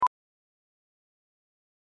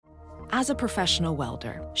As a professional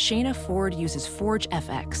welder, Shayna Ford uses Forge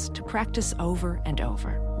FX to practice over and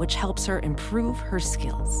over, which helps her improve her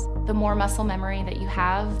skills. The more muscle memory that you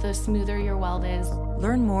have, the smoother your weld is.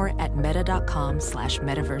 Learn more at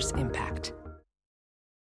meta.com/metaverseimpact.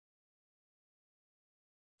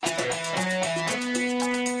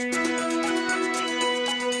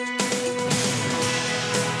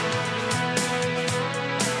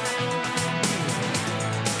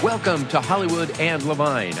 Welcome to Hollywood and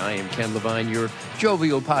Levine. I am Ken Levine, your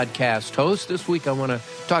jovial podcast host. This week I want to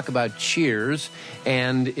talk about Cheers,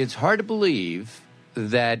 and it's hard to believe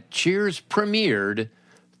that Cheers premiered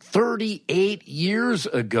 38 years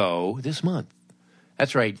ago this month.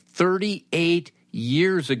 That's right, 38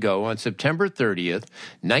 years ago on September 30th,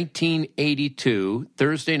 1982,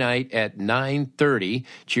 Thursday night at 9:30,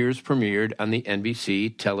 Cheers premiered on the NBC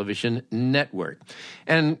television network.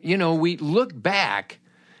 And, you know, we look back,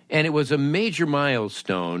 and it was a major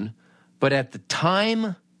milestone, but at the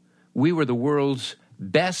time, we were the world's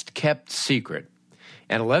best-kept secret.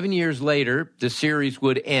 And 11 years later, the series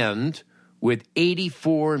would end with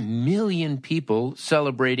 84 million people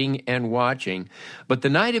celebrating and watching. But the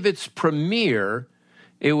night of its premiere,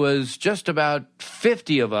 it was just about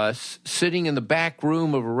 50 of us sitting in the back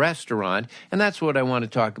room of a restaurant, and that's what I want to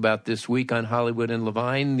talk about this week on Hollywood and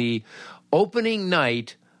Levine, the opening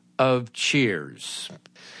night of Cheers.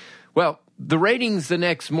 Well, the ratings the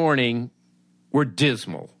next morning were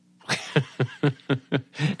dismal.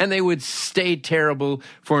 And they would stay terrible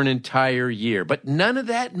for an entire year. But none of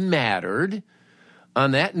that mattered.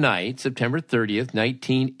 On that night, September 30th,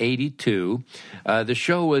 1982, the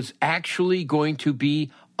show was actually going to be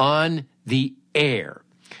on the air.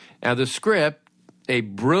 Now, the script, a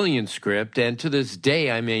brilliant script, and to this day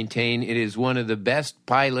I maintain it is one of the best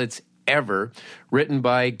pilots ever, written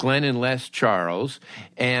by Glenn and Les Charles,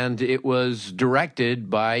 and it was directed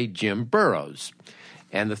by Jim Burrows.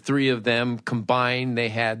 And the three of them combined, they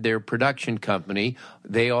had their production company.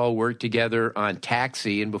 They all worked together on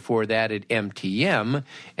Taxi and before that at MTM.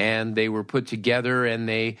 And they were put together and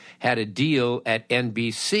they had a deal at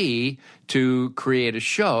NBC to create a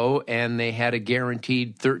show. And they had a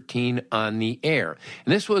guaranteed 13 on the air.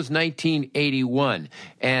 And this was 1981.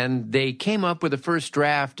 And they came up with the first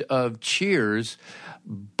draft of Cheers,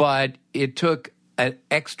 but it took an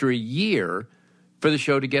extra year for the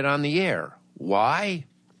show to get on the air. Why?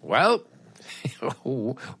 Well,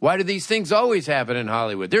 why do these things always happen in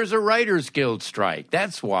Hollywood? There's a Writers Guild strike.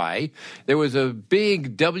 That's why. There was a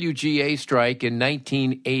big WGA strike in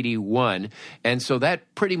 1981, and so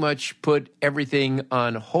that pretty much put everything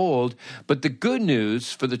on hold. But the good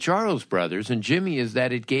news for the Charles brothers and Jimmy is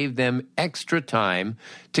that it gave them extra time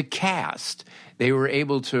to cast. They were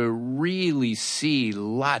able to really see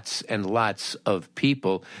lots and lots of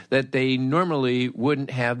people that they normally wouldn't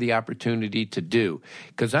have the opportunity to do.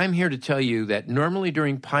 Because I'm here to tell you that normally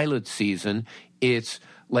during pilot season, it's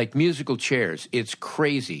like musical chairs. It's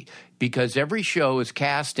crazy because every show is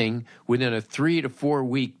casting within a 3 to 4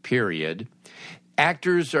 week period.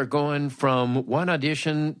 Actors are going from one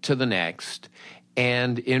audition to the next.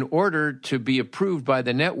 And in order to be approved by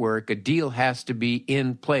the network, a deal has to be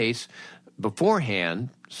in place beforehand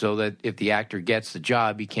so that if the actor gets the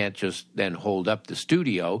job, he can't just then hold up the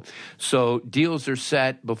studio. So deals are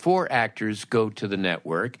set before actors go to the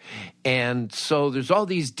network. And so there's all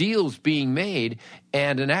these deals being made,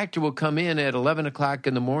 and an actor will come in at 11 o'clock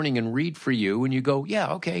in the morning and read for you, and you go,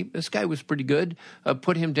 yeah, okay, this guy was pretty good.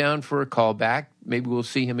 Put him down for a callback. Maybe we'll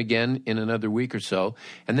see him again in another week or so.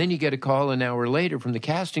 And then you get a call an hour later from the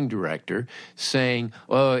casting director saying,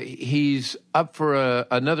 he's up for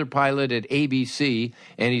another pilot at ABC,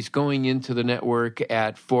 and he's going into the network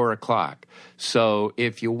at 4 o'clock. So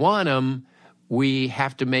if you want him, we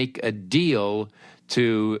have to make a deal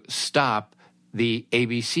to stop the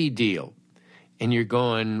ABC deal. And you're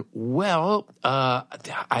going, well,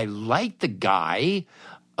 I like the guy.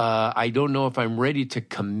 I don't know if I'm ready to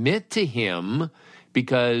commit to him,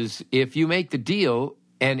 because if you make the deal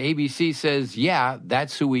and ABC says, yeah,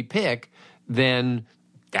 that's who we pick, then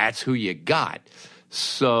that's who you got.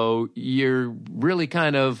 So you're really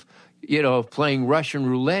kind of, playing Russian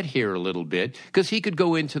roulette here a little bit, because he could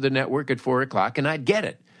go into the network at 4 o'clock and I'd get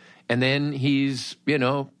it. And then he's,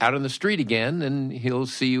 out on the street again, and he'll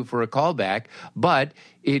see you for a callback. But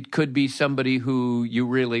it could be somebody who you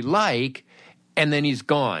really like, and then he's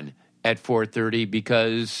gone at 4:30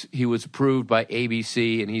 because he was approved by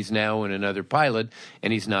ABC, and he's now in another pilot,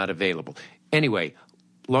 and he's not available. Anyway,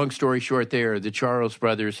 long story short there, the Charles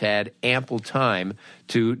brothers had ample time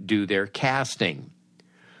to do their casting.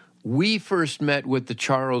 We first met with the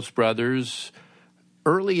Charles brothers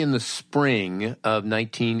early in the spring of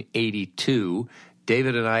 1982,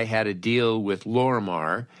 David and I had a deal with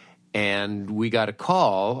Lorimar, and I got a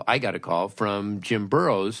call from Jim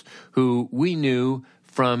Burrows, who we knew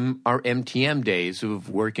from our MTM days of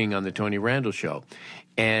working on the Tony Randall Show.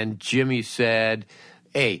 And Jimmy said,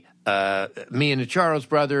 hey, me and the Charles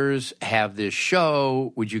brothers have this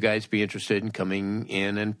show. Would you guys be interested in coming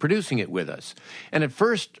in and producing it with us? And at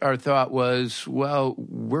first our thought was, well,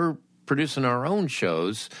 we're producing our own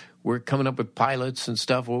shows. We're coming up with pilots and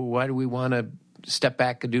stuff. Well, why do we want to step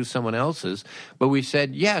back and do someone else's? But we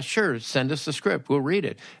said, yeah, sure, send us the script. We'll read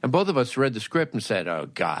it. And both of us read the script and said, oh,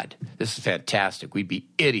 God, this is fantastic. We'd be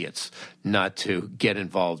idiots not to get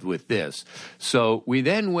involved with this. So we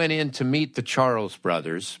then went in to meet the Charles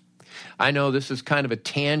brothers. I know this is kind of a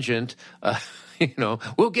tangent.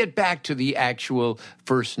 We'll get back to the actual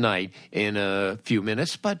first night in a few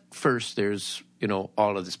minutes. But first, there's,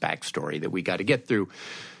 all of this backstory that we got to get through.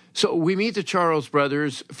 So we meet the Charles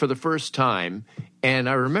brothers for the first time, and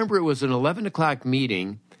I remember it was an 11 o'clock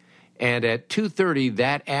meeting, and at 2:30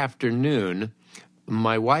 that afternoon,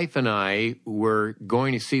 my wife and I were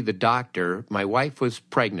going to see the doctor. My wife was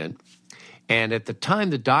pregnant, and at the time,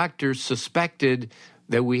 the doctor suspected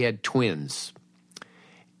that we had twins.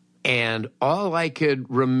 And all I could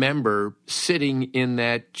remember sitting in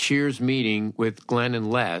that Cheers meeting with Glenn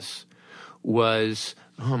and Les was,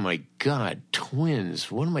 oh, my God,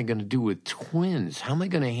 twins. What am I going to do with twins? How am I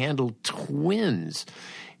going to handle twins?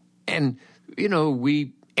 And,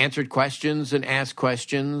 we answered questions and asked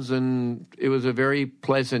questions, and it was a very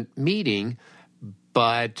pleasant meeting.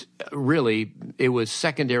 But really, it was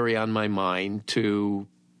secondary on my mind to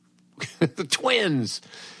the twins.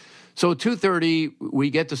 So 2:30, we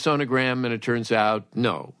get the sonogram, and it turns out,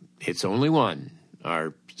 no, it's only one,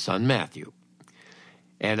 our son Matthew.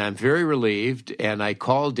 And I'm very relieved, and I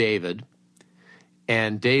called David,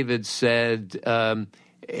 and David said,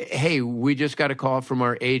 hey, we just got a call from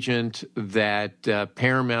our agent that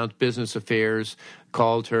Paramount Business Affairs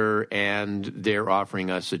called her, and they're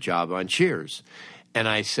offering us a job on Cheers. And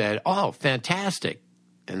I said, oh, fantastic.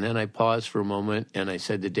 And then I paused for a moment, and I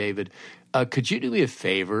said to David, could you do me a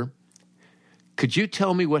favor? Could you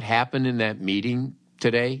tell me what happened in that meeting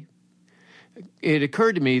today? It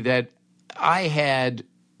occurred to me that I had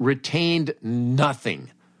retained nothing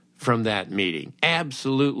from that meeting,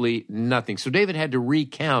 absolutely nothing. So David had to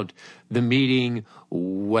recount the meeting,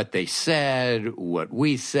 what they said, what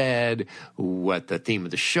we said, what the theme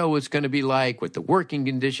of the show was going to be like, what the working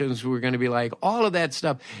conditions were going to be like, all of that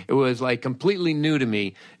stuff. It was like completely new to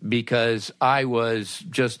me because I was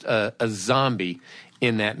just a zombie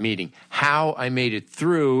in that meeting. How I made it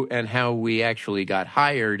through and how we actually got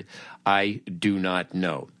hired, I do not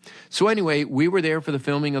know. So anyway, we were there for the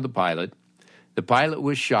filming of the pilot. The pilot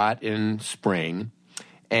was shot in spring,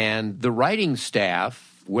 and the writing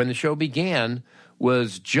staff, when the show began,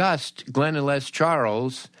 was just Glenn and Les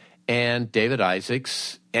Charles and David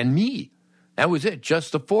Isaacs and me. That was it,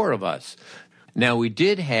 just the four of us. Now, we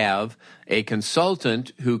did have a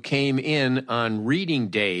consultant who came in on reading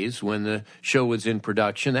days when the show was in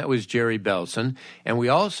production. That was Jerry Belson. And we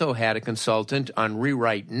also had a consultant on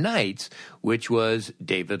rewrite nights, which was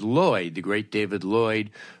David Lloyd, the great David Lloyd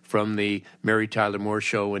from the Mary Tyler Moore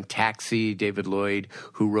Show and Taxi. David Lloyd,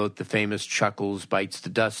 who wrote the famous Chuckles Bites the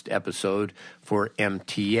Dust episode for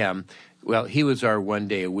MTM. Well, he was our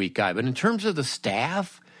one-day-a-week guy. But in terms of the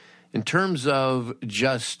staff, in terms of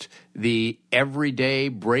just the everyday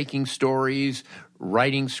breaking stories,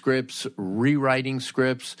 writing scripts, rewriting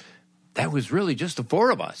scripts, that was really just the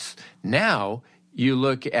four of us. Now you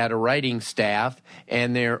look at a writing staff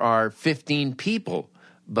and there are 15 people.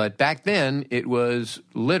 But back then it was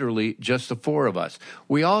literally just the four of us.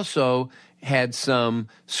 We also had some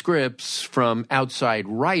scripts from outside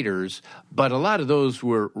writers, but a lot of those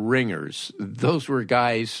were ringers. Those were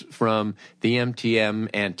guys from the MTM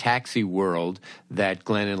and Taxi world that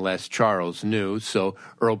Glenn and Les Charles knew. So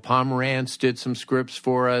Earl Pomerantz did some scripts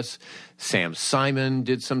for us. Sam Simon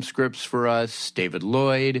did some scripts for us. David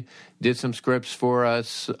Lloyd did some scripts for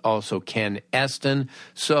us. Also Ken Eston.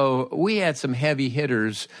 So we had some heavy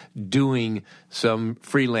hitters doing some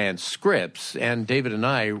freelance scripts, and David and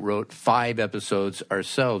I wrote 5 episodes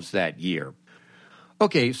ourselves that year.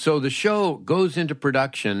 Okay, so the show goes into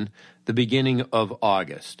production the beginning of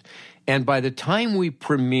August. And by the time we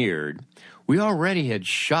premiered, we already had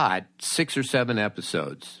shot 6 or 7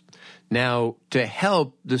 episodes. Now, to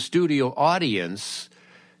help the studio audience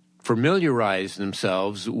familiarize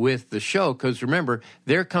themselves with the show, because remember,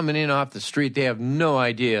 they're coming in off the street. They have no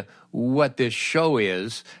idea what this show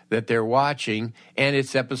is that they're watching, and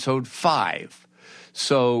it's episode 5.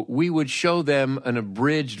 So we would show them an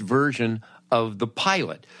abridged version of the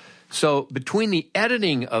pilot. So between the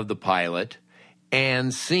editing of the pilot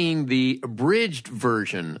and seeing the abridged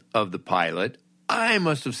version of the pilot, I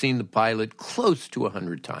must have seen the pilot close to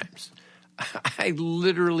 100 times. I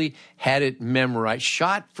literally had it memorized,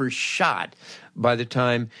 shot for shot, by the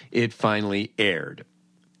time it finally aired.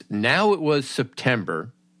 Now it was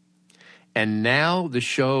September, and now the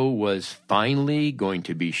show was finally going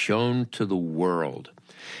to be shown to the world.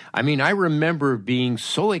 I mean, I remember being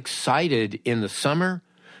so excited in the summer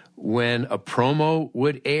when a promo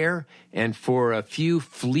would air, and for a few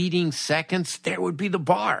fleeting seconds, there would be the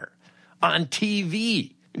bar on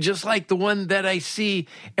TV, just like the one that I see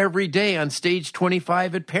every day on Stage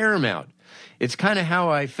 25 at Paramount. It's kind of how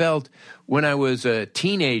I felt when I was a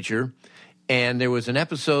teenager, and there was an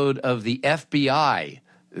episode of the FBI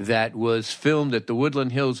that was filmed at the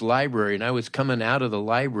Woodland Hills Library, and I was coming out of the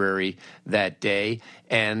library that day,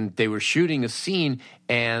 and they were shooting a scene,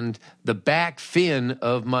 and the back fin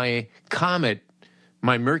of my comet,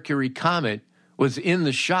 my Mercury comet, was in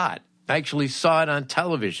the shot. I actually saw it on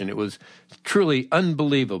television. It was truly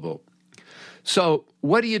unbelievable. So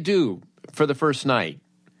what do you do for the first night?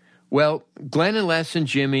 Well, Glenn and Les and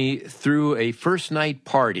Jimmy threw a first night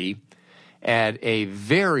party at a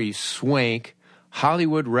very swank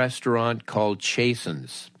Hollywood restaurant called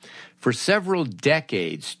Chasen's. For several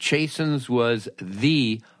decades, Chasen's was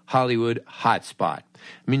the Hollywood hotspot.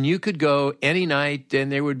 I mean, you could go any night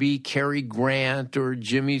and there would be Cary Grant or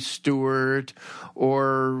Jimmy Stewart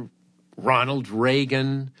or Ronald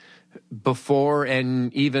Reagan before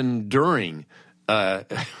and even during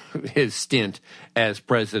his stint as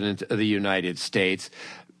president of the United States.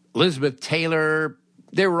 Elizabeth Taylor,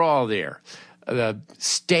 they were all there.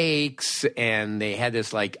 Steaks, and they had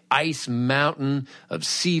this like ice mountain of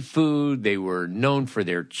seafood. They were known for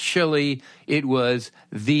their chili. It was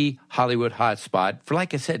the Hollywood hotspot for,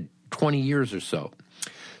 like I said, 20 years or so.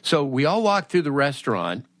 So we all walked through the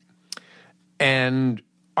restaurant, and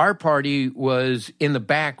our party was in the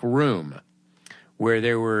back room where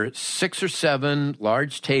there were 6 or 7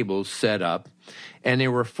 large tables set up, and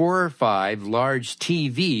there were 4 or 5 large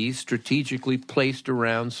TVs strategically placed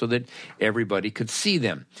around so that everybody could see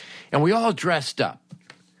them. And we all dressed up,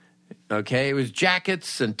 okay? It was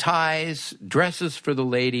jackets and ties, dresses for the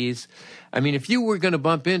ladies. I mean, if you were going to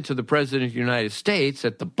bump into the President of the United States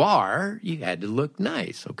at the bar, you had to look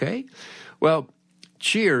nice, okay? Well,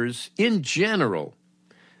 Cheers, in general,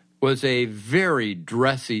 was a very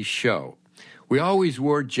dressy show. We always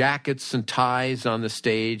wore jackets and ties on the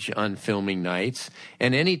stage on filming nights,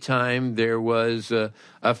 and anytime there was a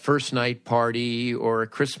first night party or a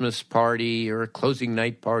Christmas party or a closing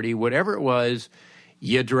night party, whatever it was,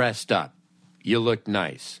 you dressed up. You looked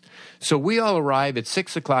nice. So we all arrived at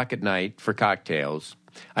 6 o'clock at night for cocktails.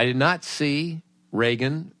 I did not see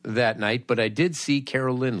Reagan that night, but I did see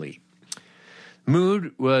Carol Lindley.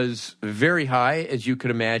 Mood was very high, as you could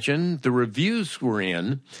imagine. The reviews were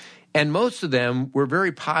in, and most of them were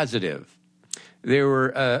very positive. There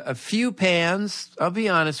were a few pans. I'll be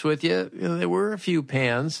honest with you. There were a few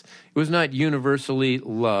pans. It was not universally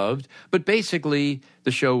loved, but basically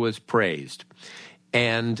the show was praised.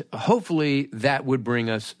 And hopefully that would bring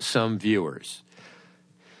us some viewers.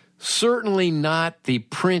 Certainly not the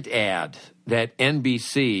print ad that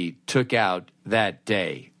NBC took out that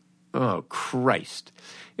day. Oh, Christ.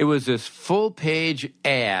 It was this full-page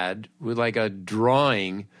ad with like a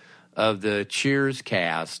drawing of the Cheers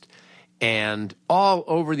cast, and all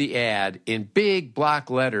over the ad in big block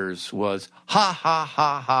letters was ha, ha,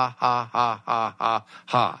 ha, ha, ha, ha, ha, ha,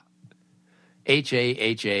 ha.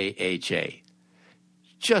 H-A-H-A-H-A.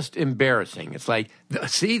 Just embarrassing. It's like,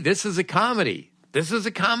 see, this is a comedy. This is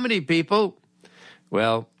a comedy, people.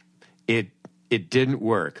 Well, it didn't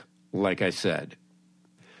work, like I said.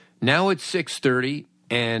 Now it's 6:30,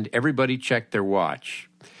 and everybody checked their watch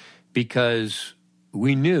because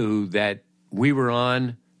we knew that we were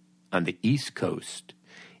on the East Coast.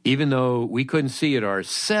 Even though we couldn't see it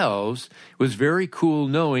ourselves, it was very cool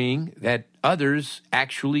knowing that others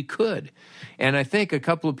actually could. And I think a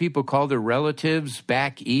couple of people called their relatives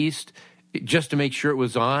back east just to make sure it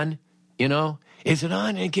was on, you know. Is it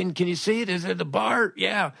on? And can you see it? Is it at the bar?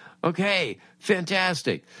 Yeah. Okay.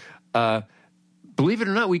 Fantastic. Believe it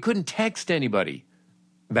or not, we couldn't text anybody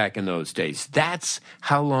back in those days. That's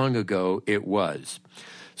how long ago it was.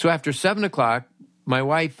 So after 7 o'clock, my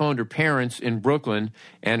wife phoned her parents in Brooklyn,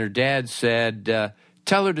 and her dad said,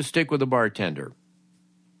 tell her to stick with the bartender.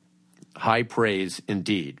 High praise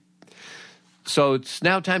indeed. So it's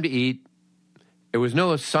now time to eat. There was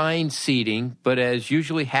no assigned seating, but as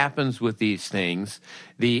usually happens with these things,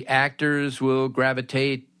 the actors will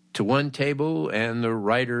gravitate to one table and the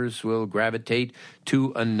writers will gravitate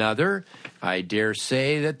to another. I dare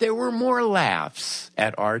say that there were more laughs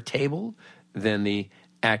at our table than the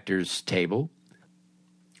actors' table.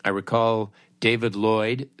 I recall David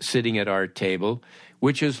Lloyd sitting at our table,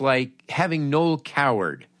 which is like having Noel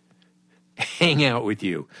Coward hang out with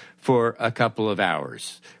you for a couple of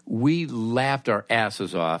hours. We laughed our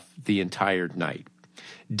asses off the entire night.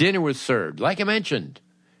 Dinner was served. Like I mentioned,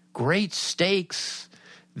 great steaks,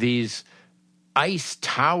 these ice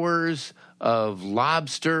towers of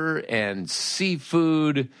lobster and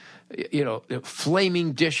seafood,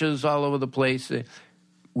 flaming dishes all over the place.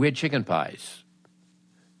 We had chicken pies.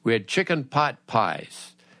 We had chicken pot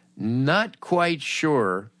pies. Not quite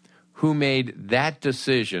sure who made that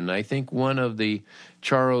decision. I think one of the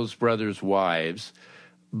Charles brothers' wives,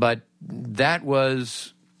 but that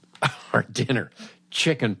was our dinner,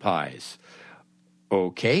 chicken pies.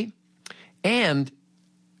 Okay. And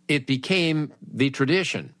it became the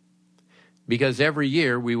tradition because every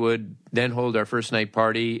year we would then hold our first night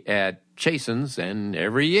party at Chasen's, and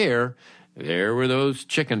every year there were those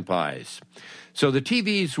chicken pies. So the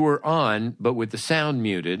TVs were on, but with the sound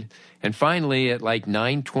muted. And finally, at like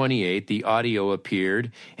 9:28, the audio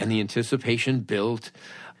appeared, and the anticipation built.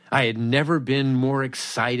 I had never been more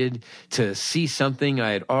excited to see something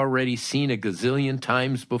I had already seen a gazillion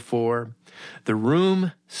times before. The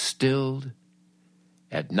room stilled.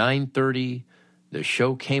 At 9:30, the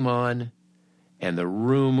show came on, and the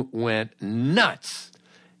room went nuts.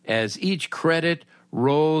 As each credit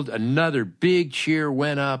rolled, another big cheer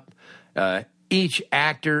went up. Each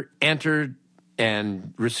actor entered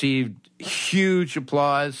and received huge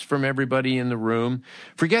applause from everybody in the room.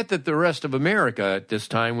 Forget that the rest of America at this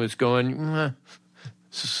time was going,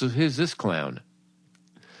 so who's this clown?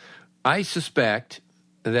 I suspect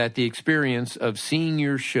that the experience of seeing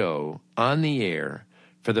your show on the air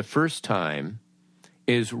for the first time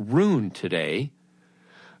is ruined today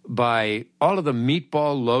by all of the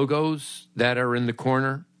meatball logos that are in the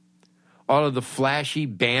corner, all of the flashy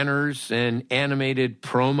banners and animated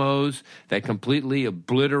promos that completely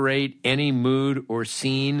obliterate any mood or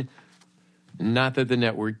scene. Not that the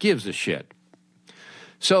network gives a shit.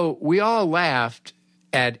 So we all laughed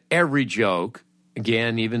at every joke,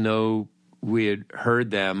 again, even though we had heard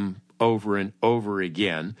them over and over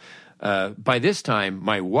again. By this time,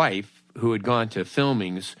 my wife, who had gone to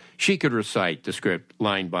filmings, she could recite the script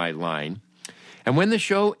line by line. And when the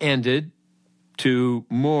show ended, to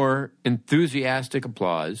more enthusiastic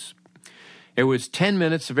applause, it was 10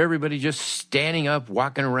 minutes of everybody just standing up,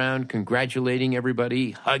 walking around, congratulating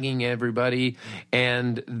everybody, hugging everybody,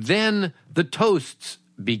 and then the toasts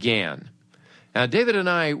began. Now, David and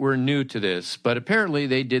I were new to this, but apparently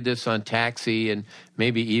they did this on Taxi and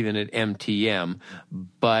maybe even at MTM,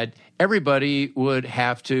 but everybody would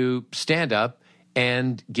have to stand up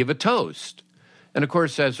and give a toast. And, of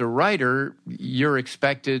course, as a writer, you're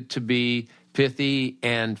expected to be pithy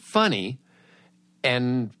and funny,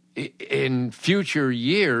 and in future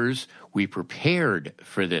years, we prepared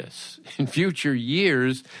for this. In future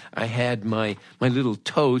years, I had my little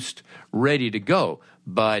toast ready to go,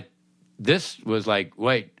 but this was like,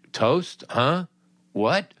 wait, toast? Huh?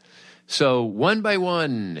 What? So one by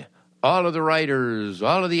one, all of the writers,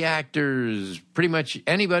 all of the actors, pretty much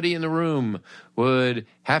anybody in the room would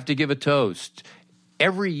have to give a toast.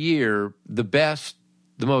 Every year, the best,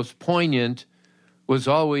 the most poignant was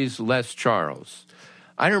always Les Charles.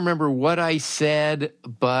 I don't remember what I said,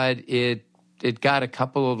 but it got a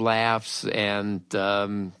couple of laughs, and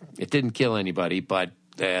it didn't kill anybody, but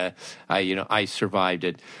I survived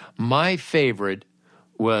it. My favorite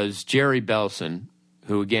was Jerry Belson,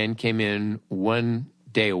 who again came in one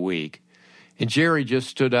day a week, and Jerry just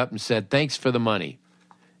stood up and said, "Thanks for the money,"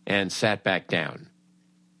 and sat back down.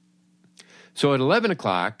 So at 11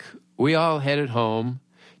 o'clock, we all headed home.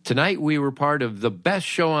 Tonight we were part of the best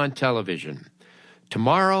show on television.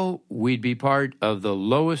 Tomorrow we'd be part of the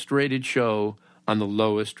lowest rated show on the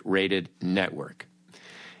lowest rated network.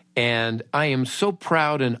 And I am so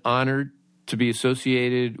proud and honored to be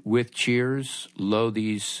associated with Cheers, lo,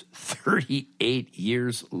 these 38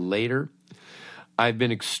 years later. I've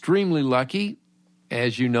been extremely lucky,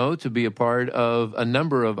 as you know, to be a part of a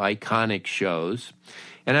number of iconic shows.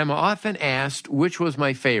 And I'm often asked which was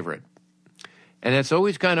my favorite. And that's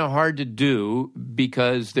always kind of hard to do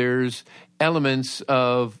because there's elements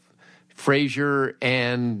of Frasier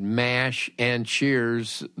and MASH and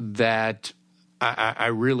Cheers that I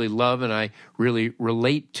really love and I really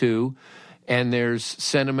relate to. And there's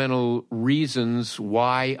sentimental reasons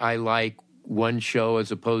why I like one show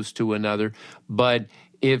as opposed to another. But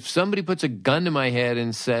if somebody puts a gun to my head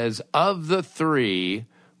and says, of the three,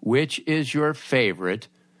 which is your favorite,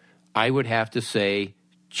 I would have to say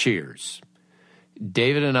Cheers.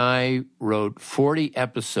 David and I wrote 40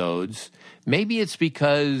 episodes. Maybe it's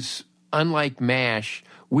because, unlike MASH,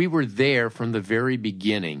 we were there from the very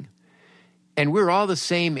beginning. And we're all the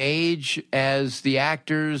same age as the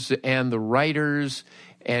actors and the writers,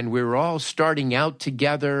 and we were all starting out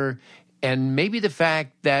together. And maybe the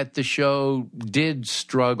fact that the show did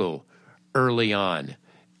struggle early on,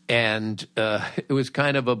 and it was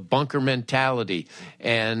kind of a bunker mentality,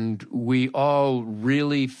 and we all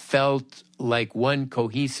really felt like one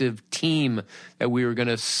cohesive team that we were going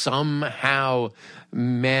to somehow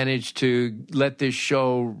manage to let this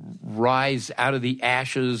show rise out of the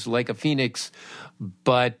ashes like a phoenix.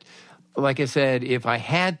 But like I said, if I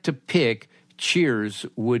had to pick, Cheers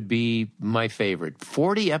would be my favorite.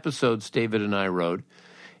 40 episodes David and I wrote,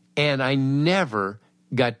 and I never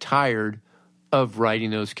got tired of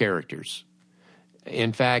writing those characters.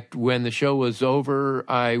 In fact, when the show was over,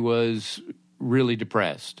 I was really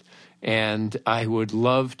depressed, and I would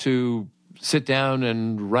love to sit down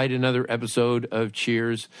and write another episode of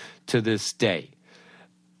Cheers to this day.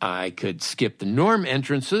 I could skip the Norm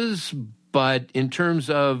entrances, but in terms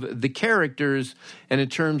of the characters and in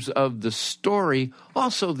terms of the story,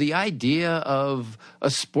 also the idea of a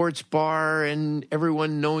sports bar and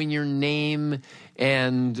everyone knowing your name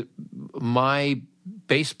and my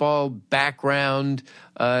baseball background,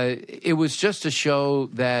 it was just a show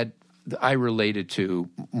that I related to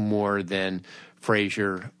more than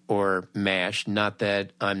Frasier or MASH. Not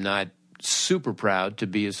that I'm not super proud to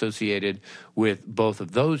be associated with both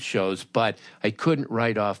of those shows, but I couldn't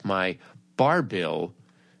write off my bar bill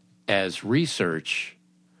as research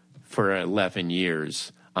for 11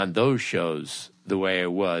 years on those shows the way I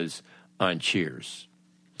was on Cheers.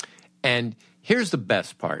 And here's the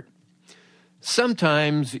best part.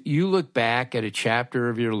 Sometimes you look back at a chapter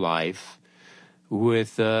of your life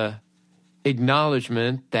with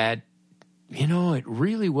acknowledgement that, you know, it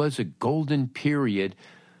really was a golden period,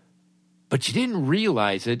 but you didn't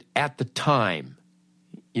realize it at the time.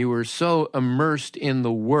 You were so immersed in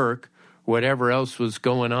the work, whatever else was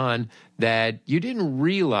going on, that you didn't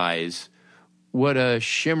realize what a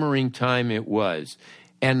shimmering time it was.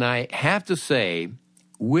 And I have to say,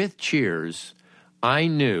 with Cheers, I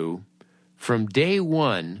knew from day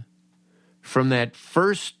one, from that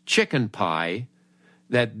first chicken pie,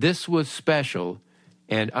 that this was special,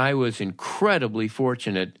 and I was incredibly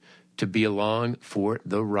fortunate to be along for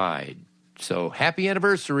the ride. So happy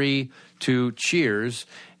anniversary to Cheers,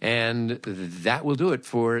 and that will do it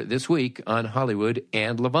for this week on Hollywood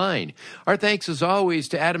and Levine. Our thanks, as always,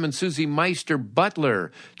 to Adam and Susie Meister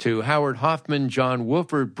Butler, to Howard Hoffman, John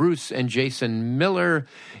Wolford, Bruce, and Jason Miller.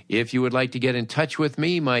 If you would like to get in touch with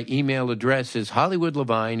me, my email address is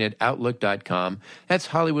hollywoodlevine@outlook.com. That's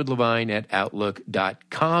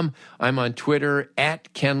hollywoodlevine@outlook.com. I'm on Twitter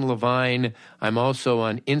 @KenLevine. I'm also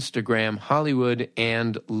on Instagram, Hollywood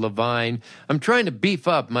and Levine. I'm trying to beef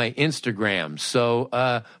up my Instagram, so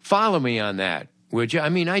follow me on that, would you? I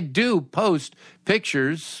mean, I do post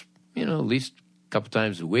pictures, you know, at least a couple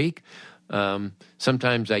times a week.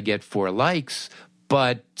 Sometimes I get 4 likes,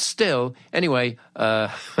 but still, anyway,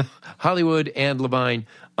 Hollywood and Levine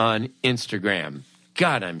on Instagram.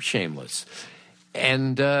 God, I'm shameless.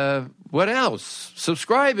 And what else?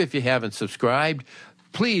 Subscribe if you haven't subscribed.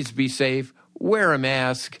 Please be safe. Wear a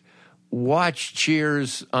mask. Watch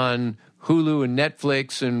Cheers on Hulu and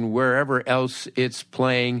Netflix and wherever else it's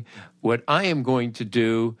playing. What I am going to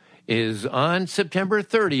do is on September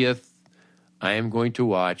 30th, I am going to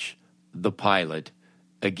watch the pilot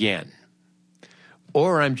again.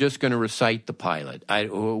 Or I'm just going to recite the pilot.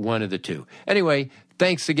 One of the two. Anyway,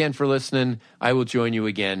 thanks again for listening. I will join you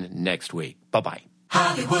again next week. Bye-bye.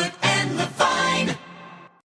 Hollywood and Levine.